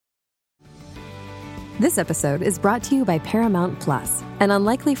This episode is brought to you by Paramount Plus. An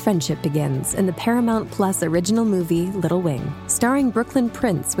unlikely friendship begins in the Paramount Plus original movie Little Wing, starring Brooklyn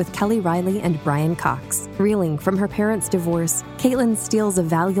Prince with Kelly Riley and Brian Cox. Reeling from her parents' divorce, Caitlin steals a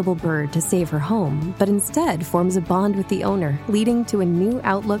valuable bird to save her home, but instead forms a bond with the owner, leading to a new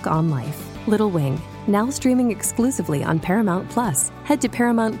outlook on life. Little Wing, now streaming exclusively on Paramount Plus. Head to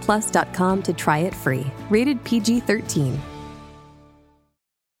ParamountPlus.com to try it free. Rated PG-13.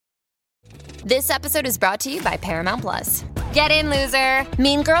 This episode is brought to you by Paramount Plus. Get in, loser!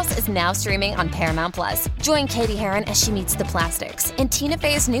 Mean Girls is now streaming on Paramount Plus. Join Katie Heron as she meets the plastics in Tina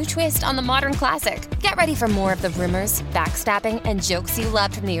Fey's new twist on the modern classic. Get ready for more of the rumors, backstabbing, and jokes you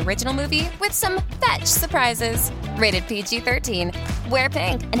loved from the original movie with some fetch surprises. Rated PG-13. Wear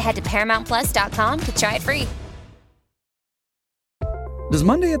pink and head to ParamountPlus.com to try it free. Does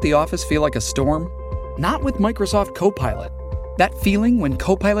Monday at the office feel like a storm? Not with Microsoft Copilot. That feeling when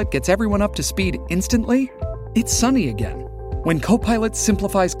Copilot gets everyone up to speed instantly? It's sunny again. When Copilot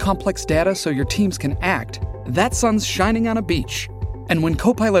simplifies complex data so your teams can act, that sun's shining on a beach. And when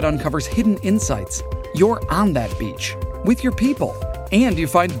Copilot uncovers hidden insights, you're on that beach with your people, and you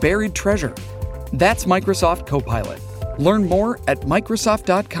find buried treasure. That's Microsoft Copilot. Learn more at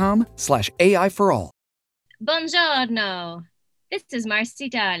Microsoft.com/AI for all. Buongiorno. This is Marcy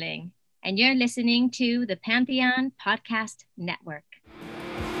Darling, and you're listening to the Pantheon Podcast Network.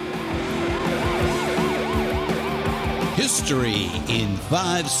 History in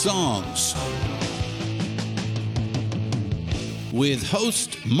 5 Songs with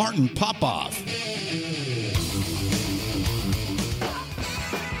host Martin Popoff.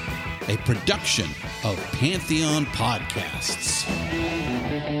 A production of Pantheon Podcasts.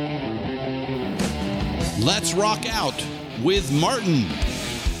 Let's rock out with Martin.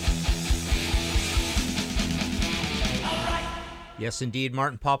 Yes, indeed.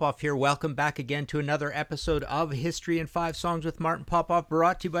 Martin Popoff here. Welcome back again to another episode of History in 5 Songs with Martin Popoff,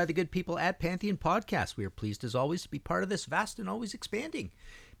 brought to you by the good people at Pantheon Podcasts. We are pleased, as always, to be part of this vast and always expanding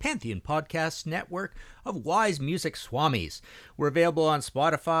Pantheon Podcasts network of wise music swamis. We're available on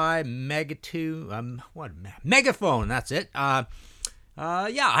Spotify, Megaphone, that's it.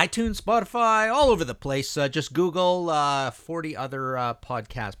 iTunes, Spotify, all over the place. Just Google 40 other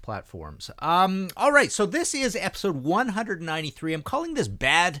podcast platforms. All right, so this is episode 193. I'm calling this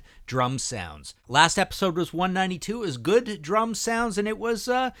Bad Drum Sounds. Last episode was 192. It was Good Drum Sounds, and it was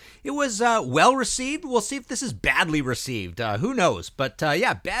well received. We'll see if this is badly received. Who knows? But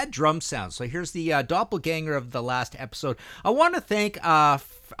Bad Drum Sounds. So here's the doppelganger of the last episode. I want to thank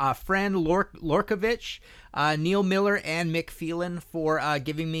Fran Lorkovich, Neil Miller, and Mick Phelan for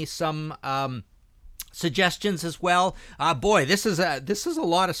giving me some suggestions as well. Boy, this is a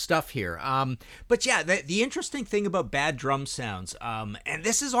lot of stuff here. But yeah, the interesting thing about Bad Drum Sounds, and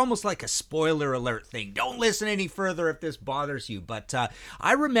this is almost like a spoiler alert thing. Don't listen any further if this bothers you. But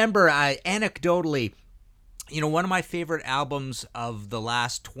I remember anecdotally, one of my favorite albums of the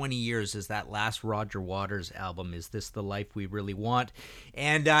last 20 years is that last Roger Waters album, Is This the Life We Really Want?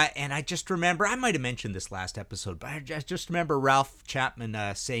 And I just remember, I might have mentioned this last episode, but I just remember Ralph Chapman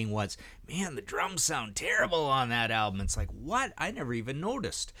saying once, man, the drums sound terrible on that album. It's like, what? I never even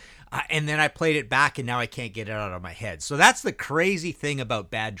noticed. And then I played it back, and now I can't get it out of my head. So that's the crazy thing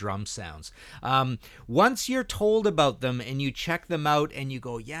about Bad Drum Sounds. Once you're told about them and you check them out and you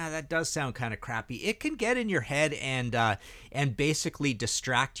go, yeah, that does sound kind of crappy, it can get in your head and basically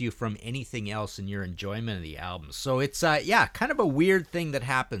distract you from anything else in your enjoyment of the album. So it's, kind of a weird thing that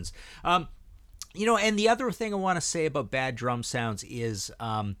happens. And the other thing I want to say about Bad Drum Sounds is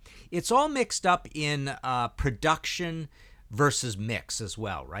it's all mixed up in production versus mix as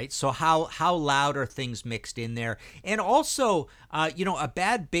well, right? So how loud are things mixed in there? And also, a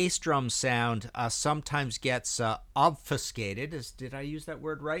bad bass drum sound sometimes gets obfuscated. Did I use that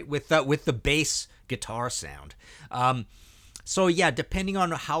word right? With the bass guitar sound. So yeah, depending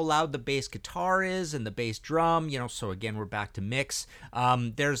on how loud the bass guitar is and the bass drum, so again, we're back to mix.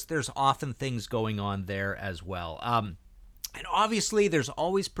 There's often things going on there as well. And obviously, there's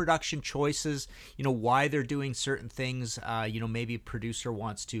always production choices, why they're doing certain things. Maybe a producer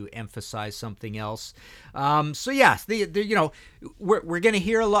wants to emphasize something else. We're going to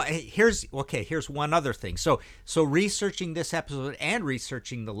hear a lot. Here's one other thing. So researching this episode and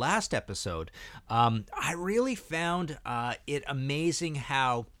researching the last episode, I really found it amazing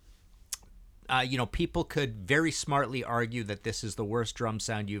how people could very smartly argue that this is the worst drum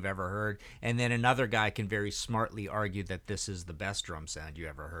sound you've ever heard, and then another guy can very smartly argue that this is the best drum sound you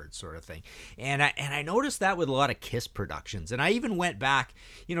ever heard, sort of thing. And I noticed that with a lot of Kiss productions, and I even went back.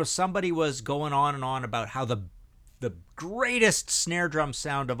 Somebody was going on and on about how the the greatest snare drum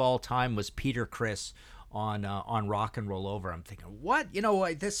sound of all time was Peter Criss on Rock and Roll Over. I'm thinking, what?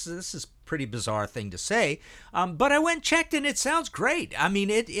 This is pretty bizarre thing to say. But I went and checked, and it sounds great. I mean,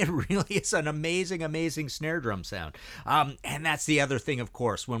 it really is an amazing snare drum sound. And that's the other thing, of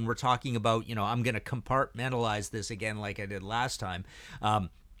course, when we're talking about, I'm going to compartmentalize this again like I did last time.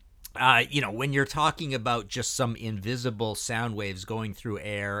 When you're talking about just some invisible sound waves going through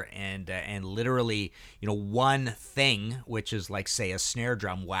air and literally, one thing, which is like, say, a snare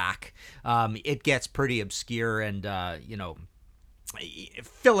drum whack, it gets pretty obscure and,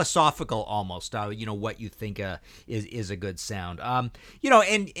 philosophical almost, what you think is a good sound.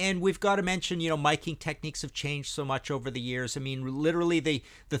 And we've got to mention, miking techniques have changed so much over the years. I mean, literally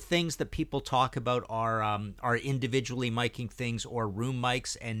the things that people talk about are individually miking things or room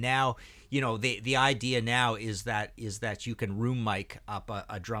mics. And now, the idea now is that you can room mic up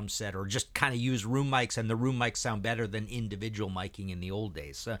a drum set, or just kind of use room mics, and the room mics sound better than individual miking in the old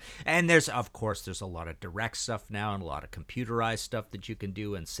days. And there's a lot of direct stuff now and a lot of computerized stuff that you can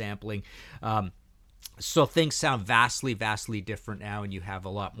do and sampling. So things sound vastly different now, and you have a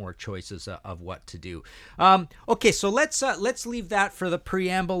lot more choices of what to do. Okay, so let's leave that for the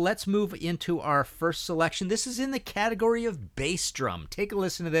preamble. Let's move into our first selection. This is in the category of bass drum. Take a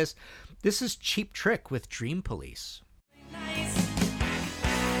listen to this. This is Cheap Trick with Dream Police.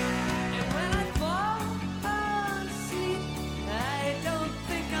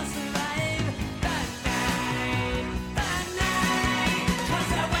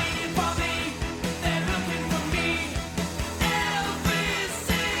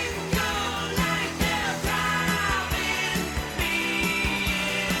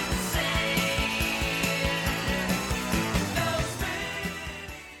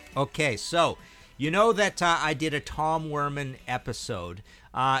 Okay, so that I did a Tom Werman episode,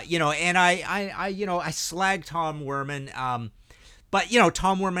 and I slagged Tom Werman, but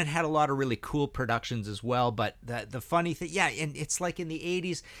Tom Werman had a lot of really cool productions as well. But the funny thing, and it's like in the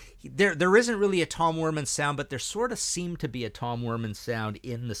 80s, there isn't really a Tom Werman sound, but there sort of seemed to be a Tom Werman sound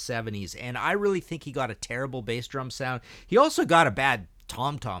in the 70s, and I really think he got a terrible bass drum sound. He also got a bad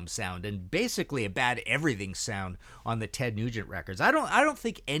tom-tom sound and basically a bad everything sound on the Ted Nugent records. I don't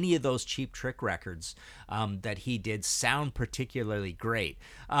think any of those Cheap Trick records that he did sound particularly great.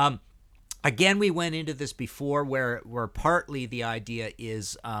 Again, we went into this before where partly the idea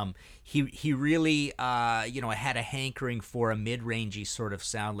is he really had a hankering for a mid-rangey sort of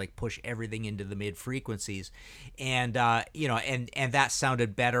sound, like push everything into the mid frequencies, and and that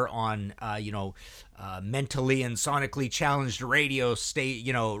sounded better on mentally and sonically challenged radios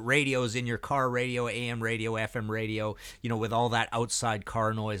in your car radio, AM radio, FM radio, with all that outside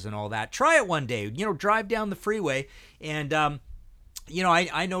car noise and all that. Try it one day, drive down the freeway and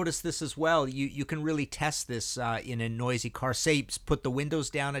I noticed this as well. You can really test this in a noisy car. Say, put the windows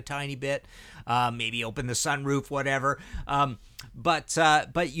down a tiny bit, maybe open the sunroof, whatever. But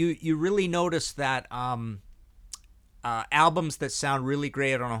you really notice that albums that sound really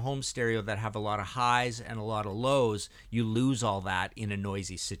great on a home stereo that have a lot of highs and a lot of lows, you lose all that in a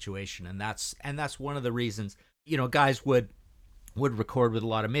noisy situation, and that's one of the reasons guys would record with a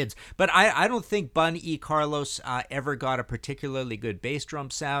lot of mids. But I don't think Bun E. Carlos ever got a particularly good bass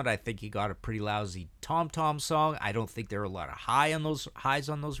drum sound. I think he got a pretty lousy tom-tom song. I don't think there are a lot of highs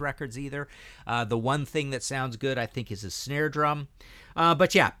on those records either. The one thing that sounds good, I think, is his snare drum.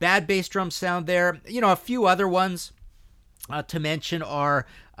 But yeah, bad bass drum sound there. A few other ones to mention are,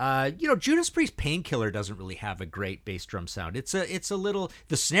 Judas Priest Painkiller doesn't really have a great bass drum sound. It's a little,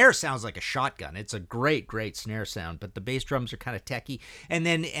 the snare sounds like a shotgun. It's a great snare sound, but the bass drums are kind of techy. And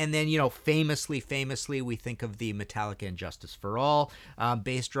then famously, we think of the Metallica and Justice for All.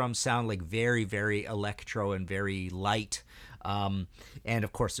 Bass drums sound like very, very electro and very light. And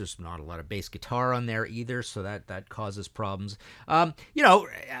of course, there's not a lot of bass guitar on there either, so that causes problems. A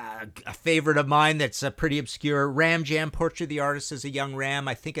favorite of mine that's pretty obscure, Ram Jam, Portrait of the Artist as a Young Ram.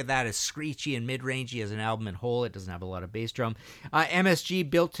 I think of that as screechy and mid-rangey as an album in whole. It doesn't have a lot of bass drum. MSG,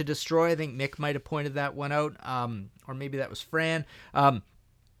 Built to Destroy. I think Mick might have pointed that one out, or maybe that was Fran. The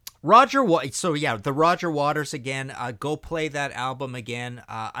Roger Waters again. Go play that album again.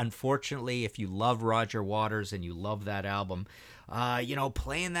 Unfortunately, if you love Roger Waters and you love that album,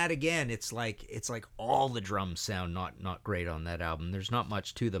 playing that again, it's like all the drums sound not great on that album. There's not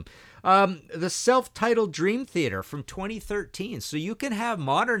much to them. The self-titled Dream Theater from 2013. So you can have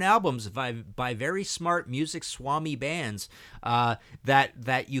modern albums by very smart music swami bands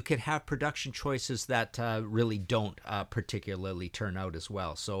that you can have production choices that really don't particularly turn out as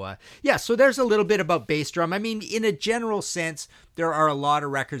well. So so there's a little bit about bass drum. I mean, in a general sense, there are a lot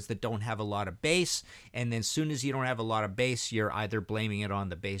of records that don't have a lot of bass, and then as soon as you don't have a lot of bass, you're either blaming it on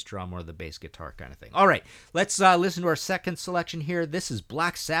the bass drum or the bass guitar kind of thing. All right, let's listen to our second selection here. This is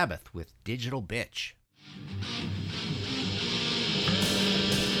Black Sabbath with Digital Bitch.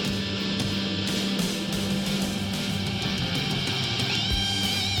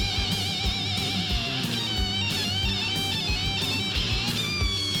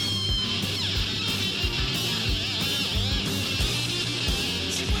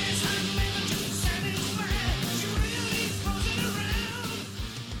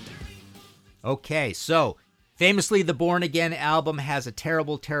 Okay, so famously, the Born Again album has a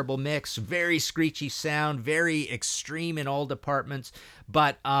terrible, terrible mix, very screechy sound, very extreme in all departments.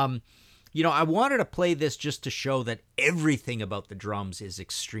 But, I wanted to play this just to show that everything about the drums is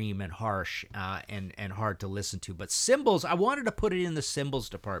extreme and harsh and hard to listen to. But cymbals, I wanted to put it in the cymbals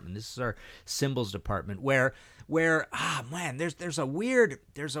department. This is our cymbals department where there's a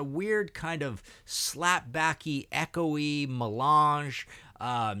weird kind of slapbacky, echoey melange,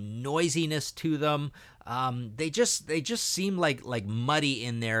 noisiness to them. They just seem like muddy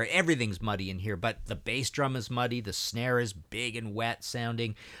in there. Everything's muddy in here, but the bass drum is muddy. The snare is big and wet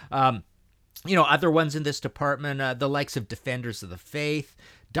sounding. Other ones in this department, the likes of Defenders of the Faith,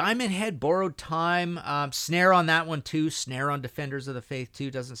 Diamond Head, Borrowed Time, snare on that one too. Snare on Defenders of the Faith too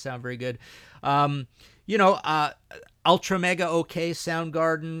doesn't sound very good. Ultra Mega OK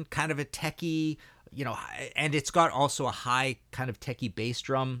Soundgarden, kind of a techie, and it's got also a high kind of techie bass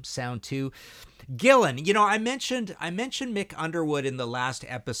drum sound too. Gillan, I mentioned Mick Underwood in the last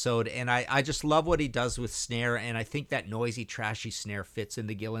episode, and I just love what he does with snare, and I think that noisy, trashy snare fits in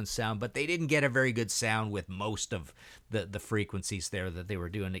the Gillan sound, but they didn't get a very good sound with most of the frequencies there that they were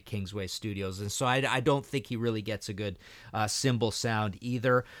doing at Kingsway Studios, and so I don't think he really gets a good cymbal sound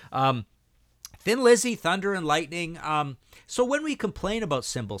either. Thin Lizzy, Thunder and Lightning. So when we complain about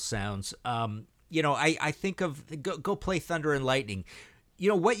cymbal sounds, I think of go play Thunder and Lightning.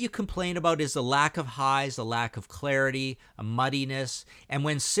 What you complain about is the lack of highs, a lack of clarity, a muddiness. And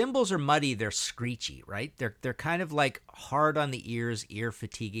when cymbals are muddy, they're screechy, right? They're kind of like hard on the ears, ear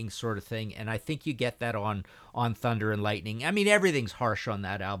fatiguing sort of thing. And I think you get that on Thunder and Lightning. I mean, everything's harsh on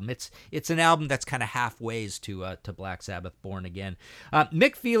that album. It's an album that's kind of halfways to Black Sabbath, Born Again.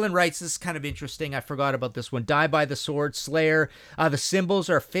 Mick Phelan writes, this is kind of interesting. I forgot about this one. Die by the Sword, Slayer. The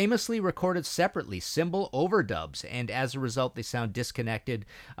cymbals are famously recorded separately, cymbal overdubs. And as a result, they sound disconnected,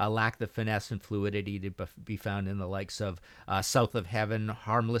 lack the finesse and fluidity to be found in the likes of South of Heaven,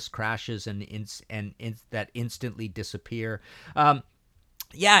 Harmless Crashes, and that instantly disappear. And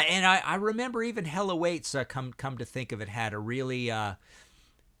I remember even Hell Awaits, come to think of it, had a really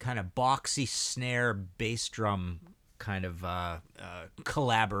kind of boxy snare bass drum kind of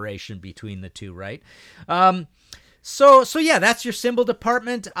collaboration between the two, right? So that's your cymbal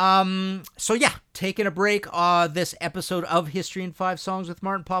department. Taking a break. This episode of History in 5 Songs with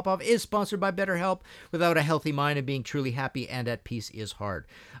Martin Popoff is sponsored by BetterHelp. Without a healthy mind and being truly happy and at peace is hard.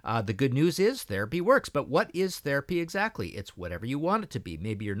 The good news is therapy works, but what is therapy exactly? It's whatever you want it to be.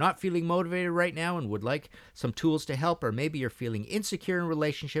 Maybe you're not feeling motivated right now and would like some tools to help, or maybe you're feeling insecure in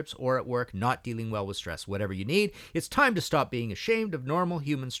relationships or at work, not dealing well with stress. Whatever you need, it's time to stop being ashamed of normal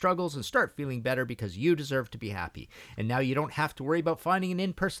human struggles and start feeling better, because you deserve to be happy. And now you don't have to worry about finding an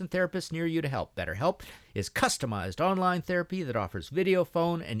in-person therapist near you to help. BetterHelp is customized online therapy that offers video,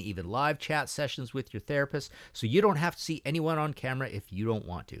 phone, and even live chat sessions with your therapist, so you don't have to see anyone on camera if you don't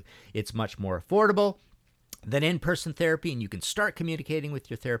want to. It's much more affordable than in-person therapy, and you can start communicating with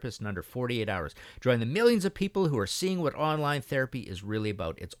your therapist in under 48 hours. Join the millions of people who are seeing what online therapy is really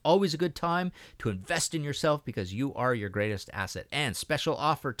about. It's always a good time to invest in yourself, because you are your greatest asset. And special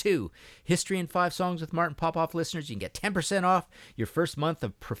offer too, History in 5 Songs with Martin Popoff listeners, you can get 10% off your first month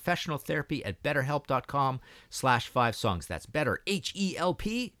of professional therapy at betterhelp.com/5songs. That's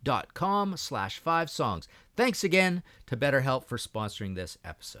betterhelp.com/5songs. Thanks again to BetterHelp for sponsoring this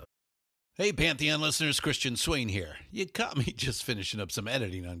episode. Hey, Pantheon listeners, Christian Swain here. You caught me just finishing up some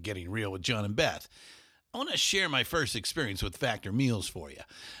editing on Getting Real with John and Beth. I want to share my first experience with Factor Meals for you.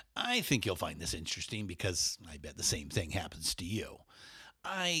 I think you'll find this interesting, because I bet the same thing happens to you.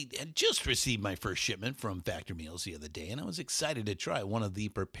 I had just received my first shipment from Factor Meals the other day, and I was excited to try one of the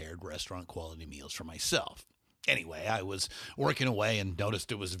prepared restaurant quality meals for myself. Anyway, I was working away and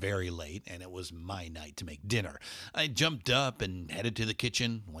noticed it was very late, and it was my night to make dinner. I jumped up and headed to the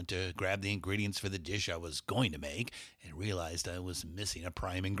kitchen, went to grab the ingredients for the dish I was going to make, and realized I was missing a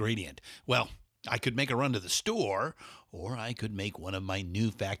prime ingredient. Well, I could make a run to the store, or I could make one of my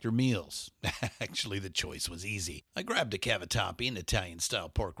new Factor meals. Actually, the choice was easy. I grabbed a cavatappi, an Italian-style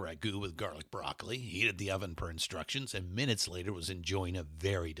pork ragu with garlic broccoli, heated the oven per instructions, and minutes later was enjoying a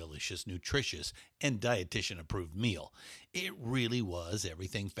very delicious, nutritious, and dietitian-approved meal. It really was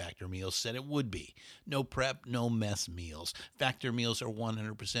everything Factor meals said it would be. No prep, no mess meals. Factor meals are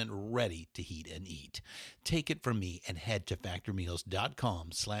 100% ready to heat and eat. Take it from me and head to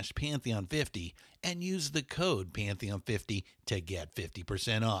factormeals.com/Pantheon50 and use the code Pantheon50 to get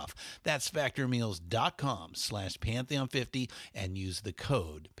 50% off. That's factormeals.com/Pantheon50 and use the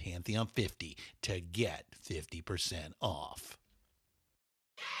code Pantheon50 to get 50% off.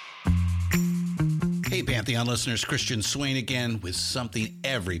 Hey, Pantheon listeners, Christian Swain again with something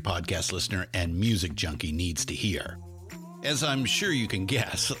every podcast listener and music junkie needs to hear. As I'm sure you can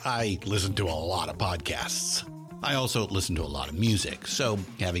guess, I listen to a lot of podcasts. I also listen to a lot of music, so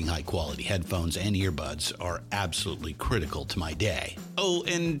having high-quality headphones and earbuds are absolutely critical to my day. Oh,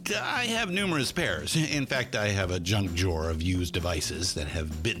 and I have numerous pairs. In fact, I have a junk drawer of used devices that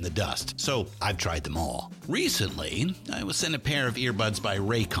have bitten the dust, so I've tried them all. Recently, I was sent a pair of earbuds by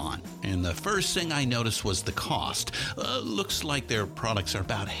Raycon, and the first thing I noticed was the cost. Looks like their products are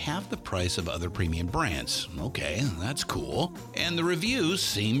about half the price of other premium brands. Okay, that's cool. And the reviews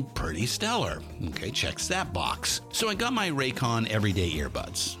seem pretty stellar. Okay, checks that box. So I got my Raycon everyday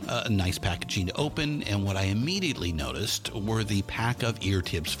earbuds. A nice packaging to open, and what I immediately noticed were the pack of ear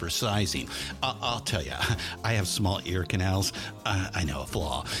tips for sizing. I'll tell you, I have small ear canals. I know, a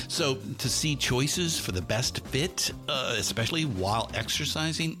flaw. So to see choices for the best fit, especially while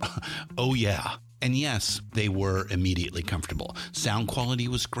exercising, oh yeah. And yes, they were immediately comfortable. Sound quality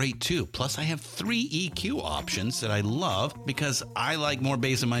was great too. Plus, I have 3 EQ options that I love because I like more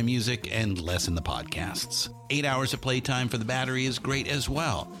bass in my music and less in the podcasts. 8 hours of playtime for the battery is great as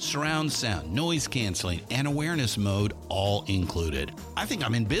well. Surround sound, noise canceling, and awareness mode all included. I think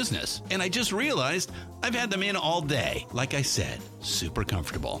I'm in business. And I just realized I've had them in all day. Like I said, super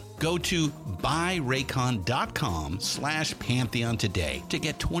comfortable. Go to buyraycon.com/Pantheon today to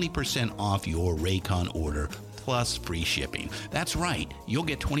get 20% off your Raycon order plus free shipping. That's right. You'll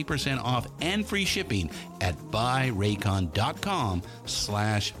get 20% off and free shipping at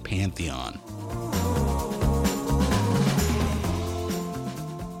buyraycon.com/Pantheon.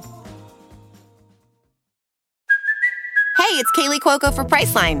 Hey, it's Kaylee Cuoco for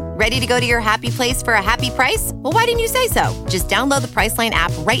Priceline. Ready to go to your happy place for a happy price? Well, why didn't you say so? Just download the Priceline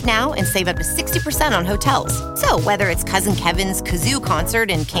app right now and save up to 60% on hotels. So whether it's Cousin Kevin's Kazoo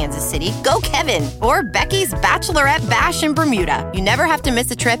Concert in Kansas City, go Kevin, or Becky's Bachelorette Bash in Bermuda, you never have to miss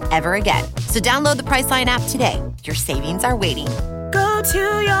a trip ever again. So download the Priceline app today. Your savings are waiting. Go to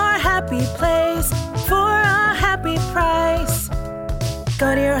your happy place for a happy price.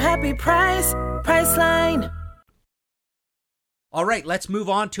 Go to your happy price, Priceline. All right, let's move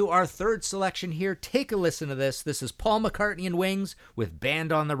on to our third selection here. Take a listen to this. This is Paul McCartney and Wings with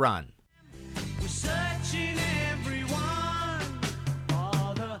Band on the Run. We're searching everyone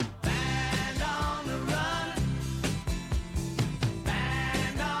for the band on the run.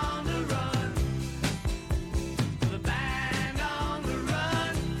 Band on the run. The band on the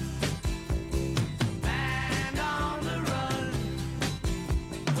run. Band on the run.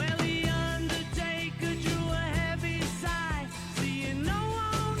 Well, the undertaker drew a heavy sigh, seeing no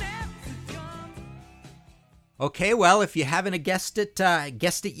one else had come. Okay, well, if you haven't guessed it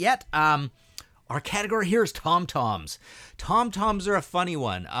yet, our category here is tom-toms. Tom-toms are a funny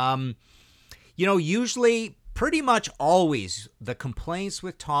one. Usually, pretty much always, the complaints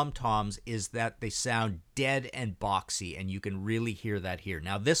with tom-toms is that they sound dead and boxy, and you can really hear that here.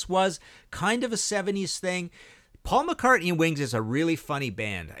 Now, this was kind of a 70s thing. Paul McCartney and Wings is a really funny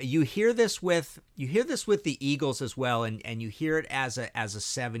band. You hear this with the Eagles as well, and you hear it as a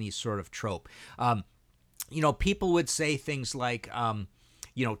 70s sort of trope. People would say things like,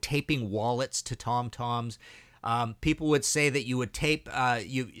 taping wallets to tom-toms. People would say that you would tape,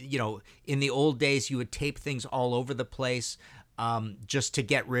 in the old days, you would tape things all over the place just to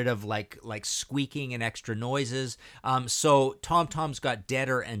get rid of like squeaking and extra noises. So tom-toms got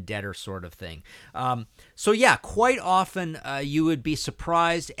deader and deader sort of thing. Quite often you would be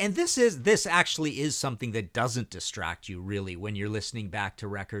surprised. And this actually is something that doesn't distract you really when you're listening back to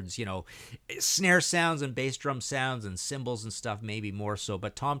records, snare sounds and bass drum sounds and cymbals and stuff, maybe more so,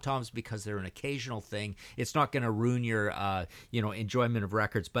 but tom-toms, because they're an occasional thing, it's not going to ruin your, enjoyment of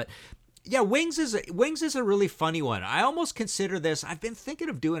records. But Yeah, Wings is a really funny one. I almost consider this. I've been thinking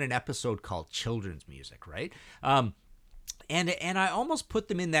of doing an episode called Children's Music, right? And I almost put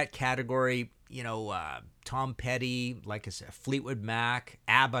them in that category. You know, Tom Petty, like I said, Fleetwood Mac,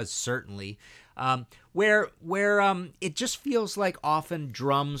 ABBA certainly. Where it just feels like often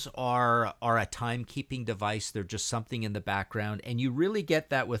drums are a timekeeping device. They're just something in the background, and you really get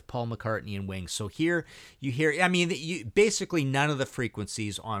that with Paul McCartney and Wings. So here you hear, I mean, basically none of the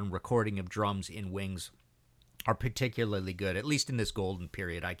frequencies on recording of drums in Wings are particularly good, at least in this golden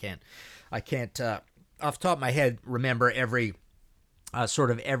period. I can't off the top of my head remember every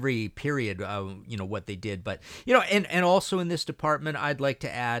every period, what they did. But, and also in this department, I'd like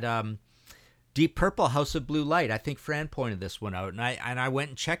to add Deep Purple, House of Blue Light. I think Fran pointed this one out, and I went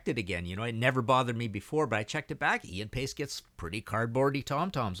and checked it again. It never bothered me before, but I checked it back. Ian Pace gets pretty cardboardy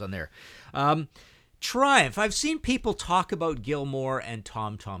tom-toms on there. Triumph. I've seen people talk about Gilmour and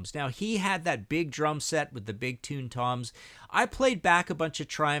tom-toms. Now, he had that big drum set with the big tune toms. I played back a bunch of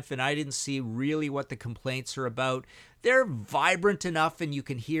Triumph, and I didn't see really what the complaints are about. They're vibrant enough, and you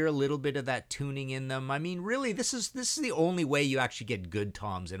can hear a little bit of that tuning in them. I mean, really, this is the only way you actually get good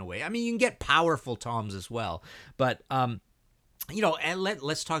toms in a way. I mean, you can get powerful toms as well, but and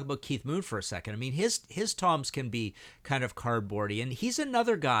let's talk about Keith Moon for a second. I mean, his toms can be kind of cardboardy, and he's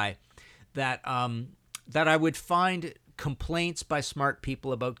another guy that I would find complaints by smart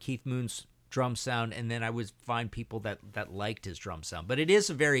people about Keith Moon's drum sound, and then I would find people that liked his drum sound. But it is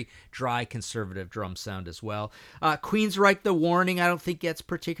a very dry, conservative drum sound as well. Queensryche, The Warning, I don't think gets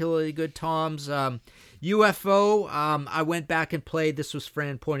particularly good toms. UFO, I went back and played. This was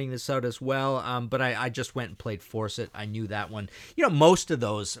Fran pointing this out as well, but I just went and played Force It. I knew that one. Most of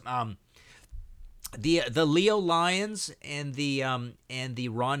those... The Leo Lyons and the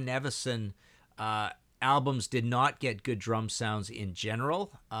Ron Nevison albums did not get good drum sounds in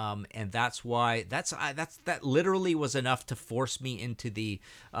general, and that's why that literally was enough to force me into the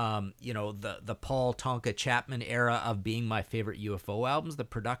Paul Tonka Chapman era of being my favorite UFO albums. The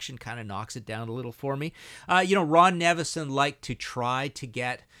production kind of knocks it down a little for me. Ron Nevison liked to try to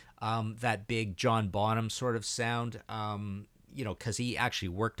get that big John Bonham sort of sound. Because he actually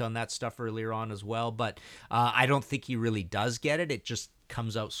worked on that stuff earlier on as well. But I don't think he really does get it. It just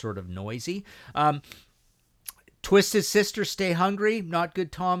comes out sort of noisy. Twisted Sister, Stay Hungry, not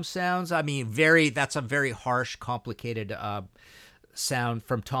good tom sounds. I mean, that's a very harsh, complicated sound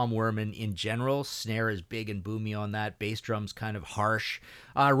from Tom Werman in general. Snare is big and boomy on that. Bass drum's kind of harsh.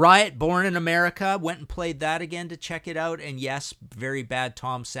 Riot, Born in America, went and played that again to check it out, and yes, very bad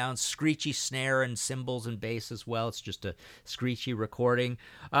tom sounds. Screechy snare and cymbals and bass as well. It's just a screechy recording.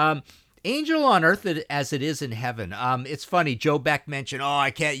 Angel on Earth as It Is in Heaven. It's funny, Joe Beck mentioned,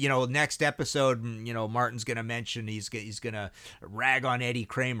 I can't, next episode, Martin's going to mention he's going to rag on Eddie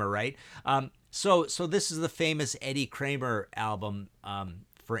Kramer, right? So this is the famous Eddie Kramer album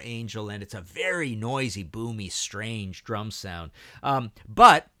for Angel, and it's a very noisy, boomy, strange drum sound.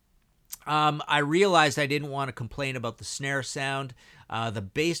 But I realized I didn't want to complain about the snare sound. The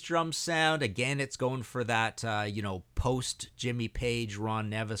bass drum sound, again, it's going for that, post Jimmy Page, Ron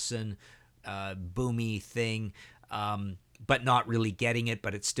Nevison, boomy thing. But not really getting it,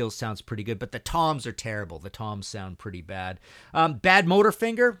 but it still sounds pretty good. But the toms are terrible. The toms sound pretty bad. Bad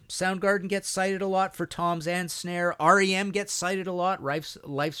Motorfinger. Soundgarden gets cited a lot for toms and snare. REM gets cited a lot.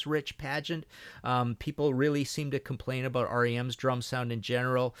 Life's Rich Pageant. People really seem to complain about REM's drum sound in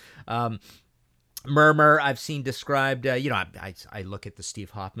general. Murmur, I've seen described, I look at the Steve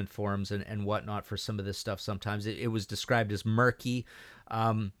Hoffman forums and whatnot for some of this stuff sometimes. It was described as murky.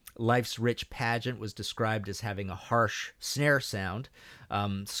 Life's Rich Pageant was described as having a harsh snare sound.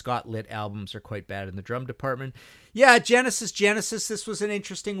 Scott Litt albums are quite bad in the drum department. Yeah, Genesis, this was an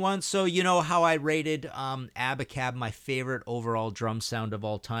interesting one. So you know how I rated Abacab my favorite overall drum sound of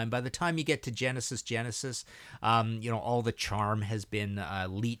all time. By the time you get to Genesis, all the charm has been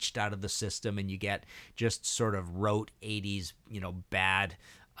leached out of the system, and you get just sort of rote 80s, bad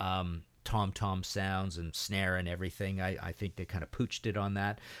tom-tom sounds and snare and everything. I think they kind of pooched it on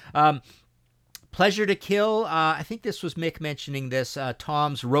that. Pleasure to Kill. I think this was Mick mentioning this.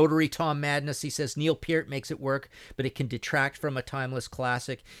 Tom's Rotary Tom Madness. He says Neil Peart makes it work, but it can detract from a timeless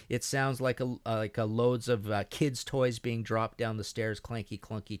classic. It sounds like a loads of kids' toys being dropped down the stairs, clanky,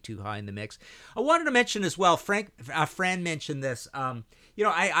 clunky, too high in the mix. I wanted to mention as well. Fran mentioned this. I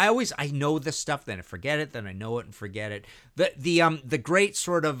know this stuff, then I forget it, then I know it and forget it. The great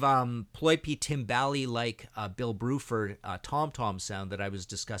sort of ploipy timbali like Bill Bruford tom-tom sound that I was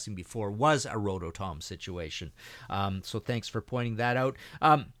discussing before was a rototom situation. So thanks for pointing that out.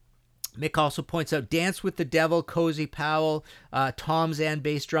 Mick also points out Dance with the Devil, Cozy Powell, toms and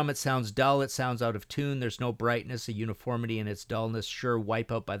bass drum. It sounds dull. It sounds out of tune. There's no brightness, a uniformity in its dullness. Sure,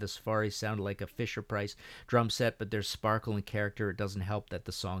 Wipeout by the Safaris sounded like a Fisher-Price drum set, but there's sparkle and character. It doesn't help that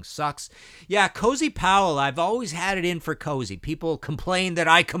the song sucks. Yeah, Cozy Powell, I've always had it in for Cozy. People complain that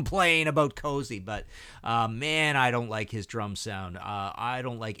I complain about Cozy, but man, I don't like his drum sound. I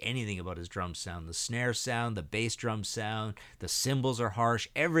don't like anything about his drum sound. The snare sound, the bass drum sound, the cymbals are harsh.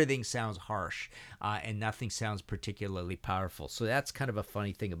 Everything sounds harsh, and nothing sounds particularly powerful. So that's kind of a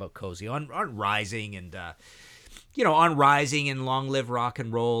funny thing about Cozy on Rising, and on Rising and Long Live Rock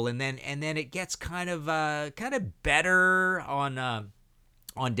and Roll, and then it gets kind of better on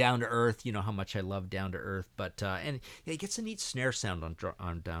Down to Earth. You know how much I love Down to Earth, but and he gets a neat snare sound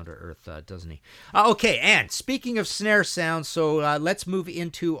on Down to Earth, doesn't he? Okay, and speaking of snare sound, so let's move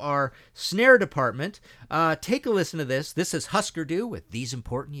into our snare department. Take a listen to this. This is Husker Du with These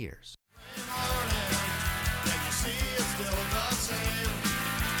Important Years.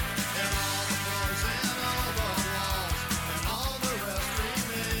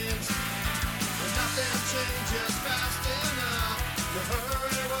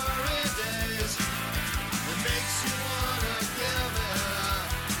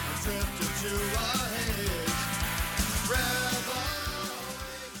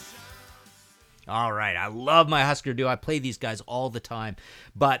 All right, I love my Husker Du. I play these guys all the time,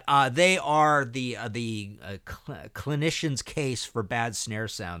 but they are the clinician's case for bad snare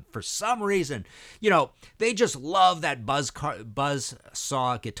sound. For some reason, they just love that buzz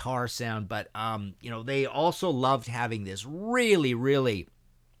saw guitar sound, but they also loved having this really, really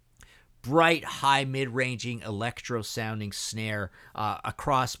bright, high, mid-ranging, electro-sounding snare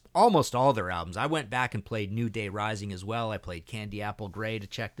across almost all their albums. I went back and played New Day Rising as well. I played Candy Apple Grey to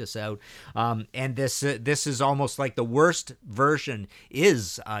check this out. And this is almost like the worst version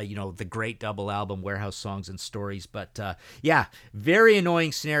is, the great double album, Warehouse Songs and Stories. But, very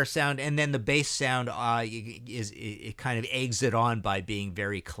annoying snare sound. And then the bass sound it kind of eggs it on by being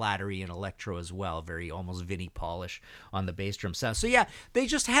very clattery and electro as well. Very almost Vinnie Polish on the bass drum sound. So, yeah, they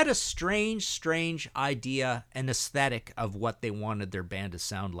just had a strange idea and aesthetic of what they wanted their band to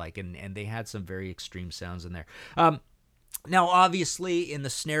sound like, and they had some very extreme sounds in there. Now, obviously, in the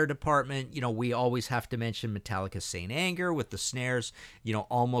snare department, we always have to mention Metallica's Saint Anger with the snares,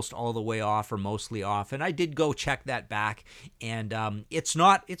 almost all the way off or mostly off. And I did go check that back, and it's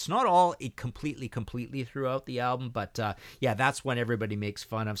not all completely throughout the album, but that's when everybody makes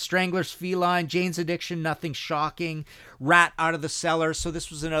fun of. Stranglers, Feline, Jane's Addiction, Nothing Shocking, Rat Out of the Cellar. So this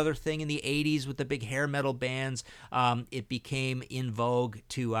was another thing in the 80s with the big hair metal bands. It became in vogue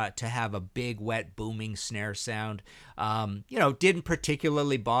to have a big, wet, booming snare sound. Didn't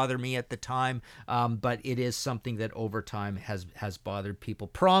particularly bother me at the time, but it is something that over time has bothered people.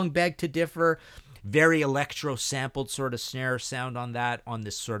 Prong, Beg to Differ, very electro-sampled sort of snare sound on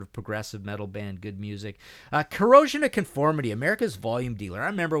this sort of progressive metal band, Good Music. Corrosion of Conformity, America's Volume Dealer. I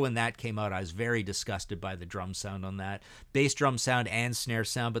remember when that came out, I was very disgusted by the drum sound on that. Bass drum sound and snare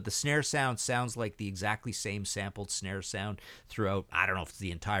sound, but the snare sound sounds like the exactly same sampled snare sound throughout, I don't know if it's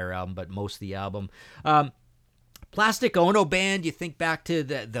the entire album, but most of the album. Plastic Ono Band, you think back to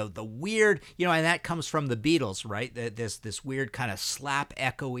the weird, and that comes from the Beatles, right? This weird kind of slap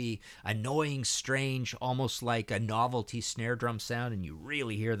echoey, annoying, strange, almost like a novelty snare drum sound, and you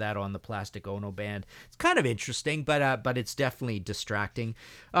really hear that on the Plastic Ono Band. It's kind of interesting, but it's definitely distracting.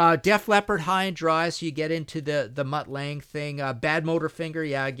 Def Leppard, High and Dry, so you get into the Mutt Lange thing. Bad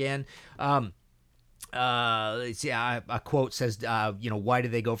Motorfinger, again. A quote says, why do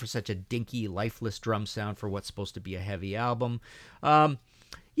they go for such a dinky, lifeless drum sound for what's supposed to be a heavy album? So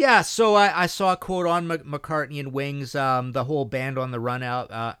I saw a quote on McCartney and Wings. The whole Band on the Run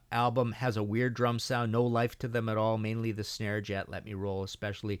album has a weird drum sound, no life to them at all, mainly the snare jet, Let Me Roll It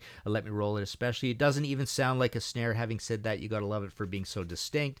especially. It doesn't even sound like a snare. Having said that, you gotta love it for being so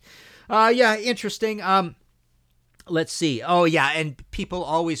distinct. Interesting. Let's see. Oh, yeah, and people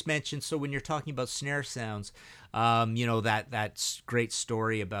always mention, so when you're talking about snare sounds, that great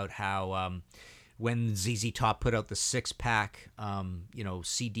story about how when ZZ Top put out the 6-pack,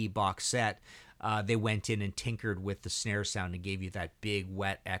 CD box set, they went in and tinkered with the snare sound and gave you that big,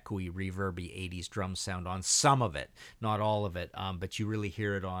 wet, echoey, reverby 80s drum sound on some of it, not all of it, but you really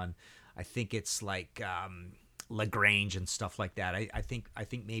hear it on, I think it's like... LaGrange and stuff like that. I think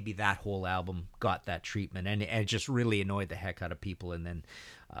maybe that whole album got that treatment, and it just really annoyed the heck out of people. And then,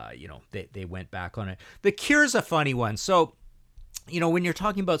 they went back on it. The Cure's a funny one. So, when you're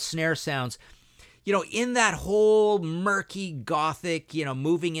talking about snare sounds, in that whole murky gothic,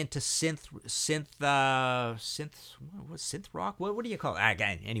 moving into synth rock. What do you call it?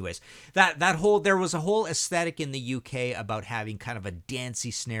 Again, anyways, there was a whole aesthetic in the UK about having kind of a dancey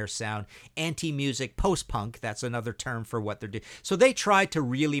snare sound, anti-music, post-punk. That's another term for what they're doing. So they tried to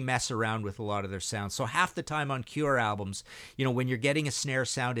really mess around with a lot of their sounds. So half the time on Cure albums, when you're getting a snare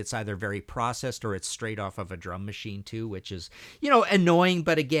sound, it's either very processed or it's straight off of a drum machine too, which is, annoying.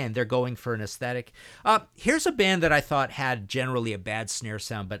 But again, they're going for an aesthetic. Here's a band that I thought had generally a bad snare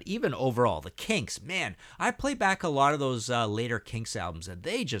sound, but even overall, the Kinks, man, I play back a lot of those later Kinks albums, and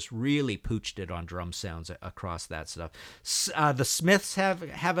they just really pooched it on drum sounds across that stuff. The Smiths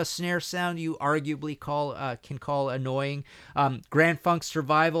have a snare sound you arguably can call annoying. Grand Funk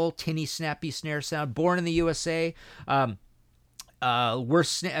Survival, tinny, snappy snare sound. Born in the USA,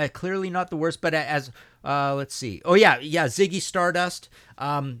 worst, clearly not the worst, but as let's see. Oh yeah, Ziggy Stardust,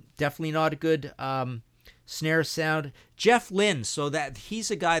 definitely not a good snare sound. Jeff Lynne, so that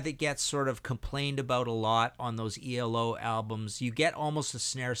he's a guy that gets sort of complained about a lot on those ELO albums. You get almost a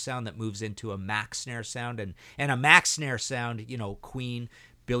snare sound that moves into a Mac snare sound, and a Mac snare sound, Queen,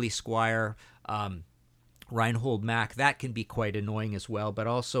 Billy Squier, Reinhold Mack, that can be quite annoying as well, but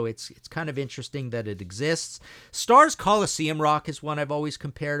also it's kind of interesting that it exists. Stars Coliseum Rock is one I've always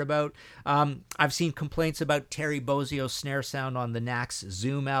compared about. I've seen complaints about Terry Bozzio's snare sound on the Nax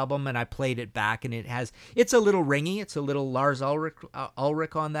Zoom album, and I played it back, and it's a little ringy. It's a little Lars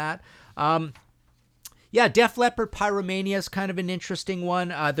Ulrich on that. Yeah, Def Leppard Pyromania is kind of an interesting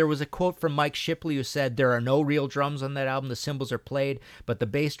one. There was a quote from Mike Shipley who said, "There are no real drums on that album. The cymbals are played, but the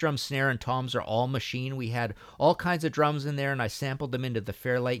bass drum, snare, and toms are all machine. We had all kinds of drums in there, and I sampled them into the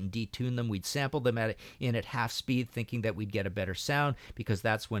Fairlight and detuned them. We'd sampled them at half speed, thinking that we'd get a better sound, because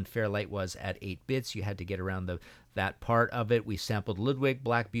that's when Fairlight was at 8 bits. You had to get around that part of it. We sampled Ludwig,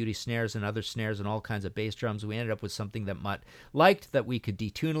 Black Beauty snares, and other snares, and all kinds of bass drums. We ended up with something that Mutt liked, that we could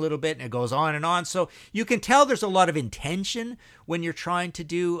detune a little bit," and it goes on and on. So you can tell there's a lot of intention when you're trying to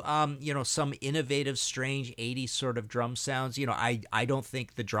do, some innovative, strange 80s sort of drum sounds. I don't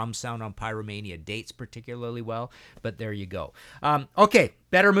think the drum sound on Pyromania dates particularly well, but there you go. Okay,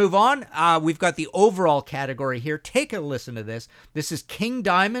 better move on. We've got the overall category here. Take a listen to this. This is King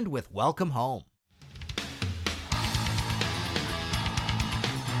Diamond with Welcome Home.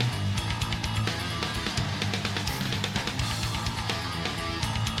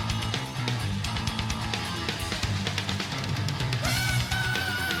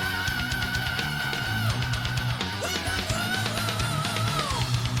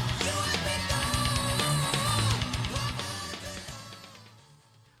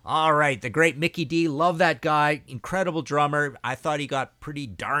 All right, the great Mickey D. Love that guy. Incredible drummer. I thought he got pretty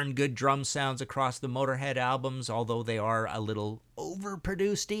darn good drum sounds across the Motorhead albums, although they are a little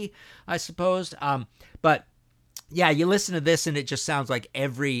overproduced-y, I suppose. But yeah, you listen to this and it just sounds like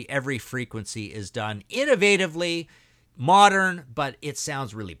every frequency is done innovatively, modern, but it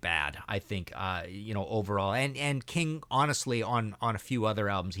sounds really bad, I think, overall. And King, honestly, on a few other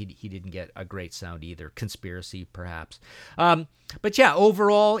albums, he didn't get a great sound either. Conspiracy, perhaps. But yeah,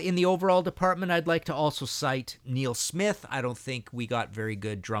 overall, in the overall department, I'd like to also cite Neil Smith. I don't think we got very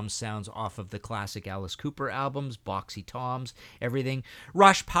good drum sounds off of the classic Alice Cooper albums, Boxy Toms, everything.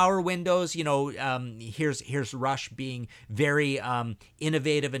 Rush Power Windows, here's Rush being very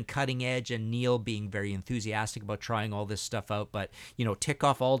innovative and cutting edge, and Neil being very enthusiastic about trying all this stuff out. But, tick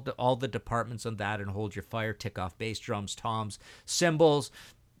off all the departments on that and hold your fire. Tick off bass drums, toms, cymbals,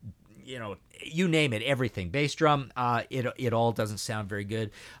 you name it, everything. Bass drum, it all doesn't sound very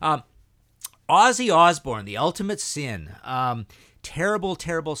good. Ozzy Osbourne, The Ultimate Sin. Terrible,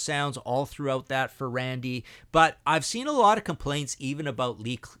 terrible sounds all throughout that for Randy. But I've seen a lot of complaints even about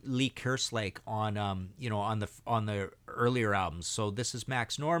Lee Kerslake on the earlier albums. So this is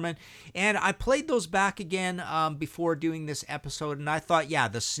Max Norman, and I played those back again before doing this episode, and I thought, yeah,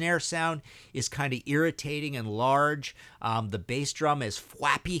 the snare sound is kind of irritating and large. The bass drum is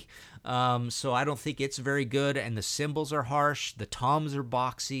flappy. So I don't think it's very good, and the cymbals are harsh, the toms are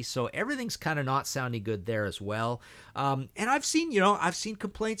boxy, so everything's kind of not sounding good there as well. And I've seen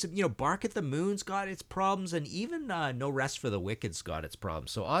complaints of, Bark at the Moon's got its problems, and even No Rest for the Wicked's got its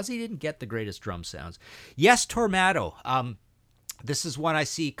problems. So Ozzy didn't get the greatest drum sounds. Yes, Tormato. This is one I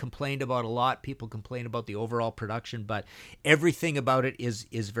see complained about a lot. People complain about the overall production, but everything about it is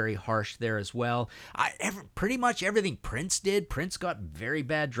very harsh there as well. Pretty much everything Prince did. Prince got very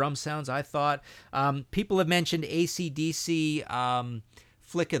bad drum sounds, I thought. People have mentioned AC/DC,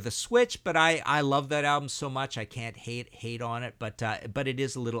 flick of the switch, but I love that album so much I can't hate on it. But it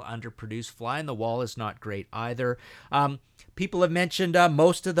is a little underproduced. Fly on the Wall is not great either. People have mentioned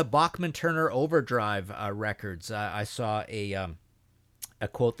most of the Bachman-Turner Overdrive records. I saw a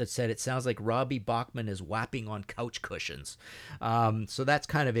quote that said, "It sounds like Robbie Bachman is whapping on couch cushions." So that's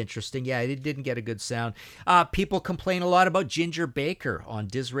kind of interesting. Yeah, it didn't get a good sound. People complain a lot about Ginger Baker on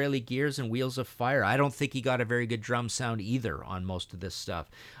Disraeli Gears and Wheels of Fire. I don't think he got a very good drum sound either on most of this stuff.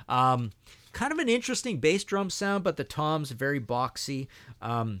 Kind of an interesting bass drum sound, but the toms very boxy.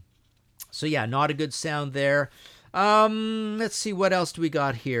 So yeah, not a good sound there. Let's see, what else do we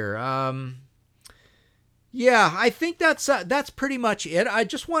got here? Yeah, I think that's pretty much it. I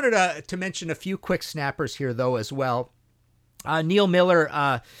just wanted to mention a few quick snappers here, though, as well. Neil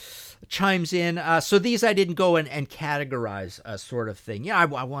Miller chimes in. So these I didn't go and categorize sort of thing. Yeah, I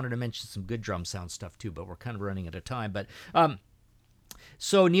wanted to mention some good drum sound stuff, too, but we're kind of running out of time. But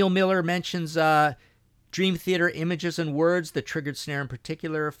so Neil Miller mentions Dream Theater Images and Words, the triggered snare in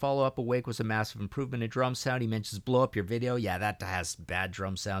particular. Follow-up Awake was a massive improvement in drum sound. He mentions Blow Up Your Video. Yeah, that has bad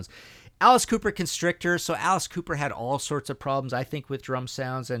drum sounds. Alice Cooper Constrictor. So Alice Cooper had all sorts of problems, I think, with drum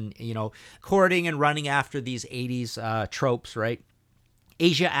sounds and, chording and running after these 80s tropes, right?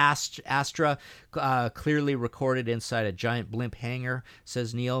 Asia Astra, clearly recorded inside a giant blimp hangar,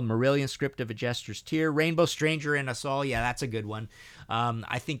 says Neil. Marillion Script of a Jester's Tear. Rainbow Stranger in Us All. Yeah, that's a good one.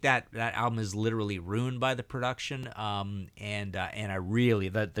 I think that album is literally ruined by the production, and I really,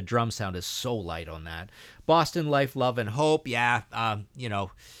 the drum sound is so light on that. Boston Life, Love, and Hope. Yeah,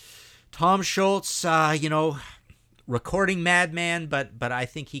 Tom Schultz, recording Madman, but I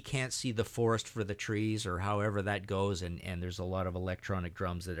think he can't see the forest for the trees, or however that goes, and there's a lot of electronic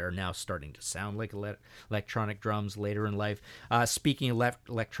drums that are now starting to sound like electronic drums later in life. Speaking of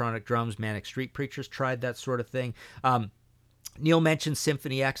electronic drums, Manic Street Preachers tried that sort of thing. Neil mentioned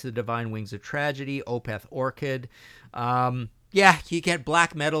Symphony X, The Divine Wings of Tragedy, Opeth Orchid. Yeah, you get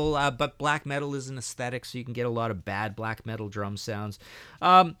black metal, but black metal is an aesthetic, so you can get a lot of bad black metal drum sounds.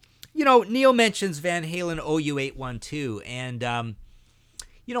 Neil mentions Van Halen OU812, and,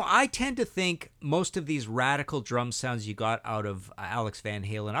 I tend to think most of these radical drum sounds you got out of Alex Van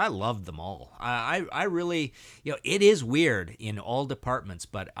Halen, I love them all. I really, it is weird in all departments,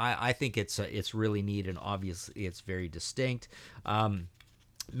 but I think it's really neat, and obviously it's very distinct.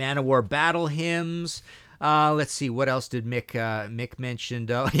 Manowar Battle Hymns. Let's see, what else did Mick mention?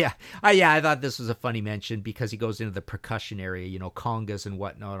 I thought this was a funny mention because he goes into the percussion area, congas and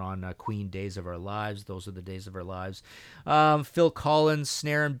whatnot on Queen, Days of Our Lives. Those are the days of our lives. Phil Collins,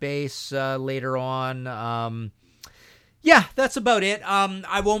 snare and bass later on. Yeah, that's about it.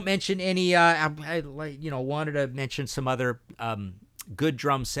 I won't mention any, I wanted to mention some other good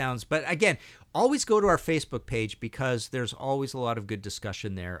drum sounds, but again, always go to our Facebook page because there's always a lot of good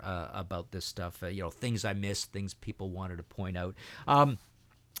discussion there about this stuff. Things I missed, things people wanted to point out.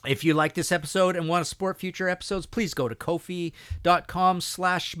 If you like this episode and want to support future episodes, please go to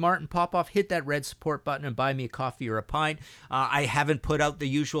Ko-fi.com/MartinPopoff. Hit that red support button and buy me a coffee or a pint. I haven't put out the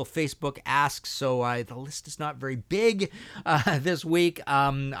usual Facebook asks, so the list is not very big this week.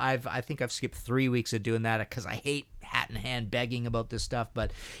 I think I've skipped 3 weeks of doing that because I hate hat in hand begging about this stuff.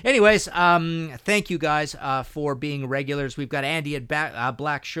 But anyways, thank you guys for being regulars. We've got Andy at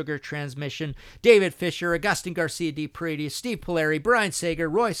Black Sugar Transmission, David Fisher, Augustin Garcia de Paredes, Steve Polari, Brian Sager,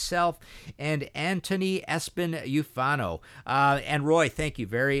 Roy Self, and Anthony Espin Ufano. And Roy, thank you.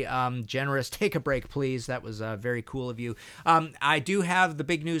 Very generous. Take a break, please. That was very cool of you. I do have the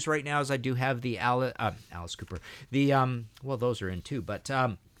big news right now is I do have the Alice Cooper. The those are in too, but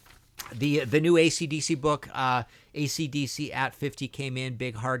the new AC/DC book, AC/DC at 50 came in,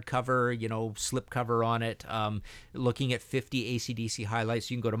 big hardcover, slipcover on it, looking at 50 AC/DC highlights.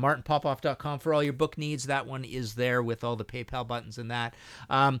 You can go to martinpopoff.com for all your book needs. That one is there with all the PayPal buttons and that.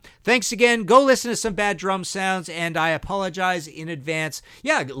 Thanks again. Go listen to some bad drum sounds, and I apologize in advance.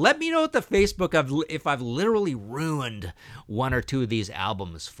 Yeah, let me know at the Facebook if I've literally ruined one or two of these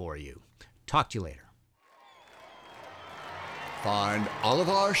albums for you. Talk to you later. Find all of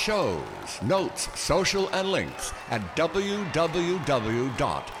our shows, notes, social, and links at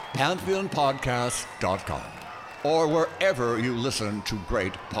www.pantheonpodcast.com or wherever you listen to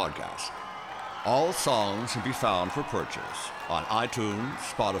great podcasts. All songs can be found for purchase on iTunes,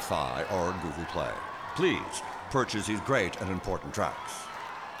 Spotify, or Google Play. Please purchase these great and important tracks.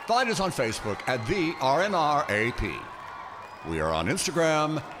 Find us on Facebook at the RNRAP. We are on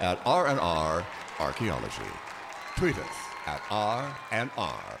Instagram at RNR Archaeology. Tweet us at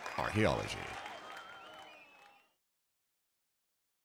R&R Archaeology.